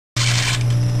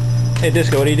Hey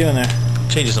Disco, what are you doing there?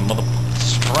 Changing some motherfucking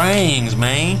strings,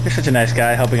 man. You're such a nice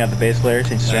guy, helping out the bass player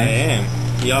change strings. I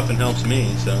am. He often helps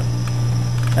me, so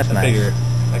That's I nice. figure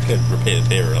I could repay the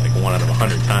favor like 1 out of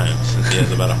 100 times since he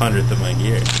has about 100th of my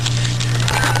gear.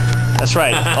 That's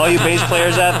right. All you bass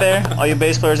players out there,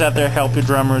 help your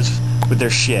drummers with their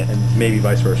shit. And maybe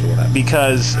vice versa will happen.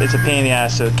 Because it's a pain in the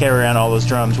ass to carry around all those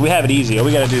drums. We have it easy. All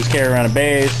we gotta do is carry around a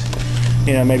bass,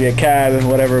 you know, maybe a cab and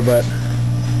whatever, but...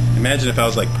 Imagine if I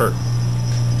was like Perk.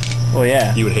 Well,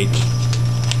 yeah. You would hate me.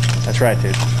 That's right,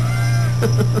 dude.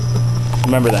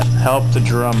 Remember that. Help the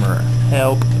drummer.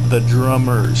 Help the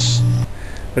drummers.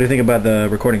 What do you think about the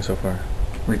recording so far?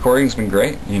 Recording's been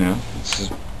great, you know.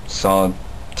 It's a solid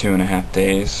 2.5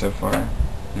 days so far.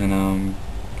 And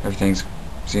everything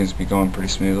seems to be going pretty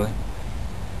smoothly.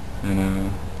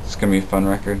 And it's going to be a fun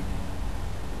record.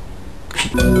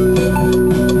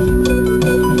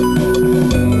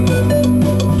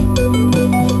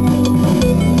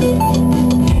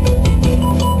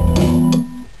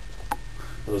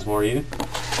 Those more you?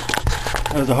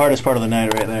 That was the hardest part of the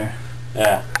night right there.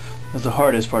 Yeah. That was the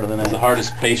hardest part of the night. It's the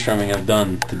hardest bass drumming I've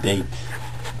done to date.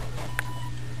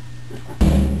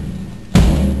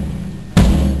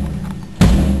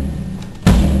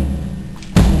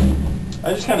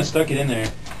 I just kind of stuck it in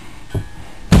there.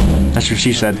 That's what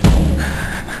she said.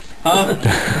 Huh?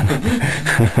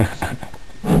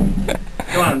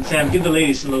 Come on, Sam, give the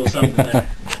ladies a little something there.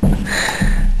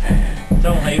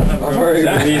 Tell them how you have I've already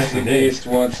released the beast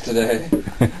once today.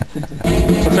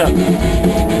 What's up?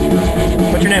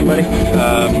 What's your name, buddy?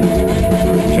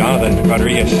 Jonathan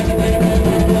Rodriguez.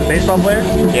 Baseball player?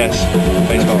 Yes,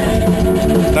 baseball.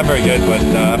 Not very good, but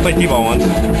I played t-ball once.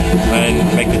 I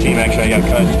didn't make the team, actually. I got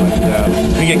cut. But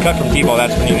when you get cut from t-ball,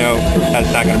 that's when you know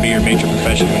that's not going to be your major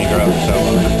profession when you grow up. So,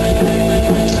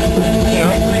 you know,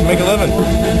 make a living.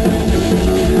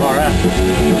 All right.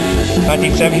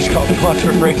 1970s called me once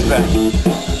for breaks back.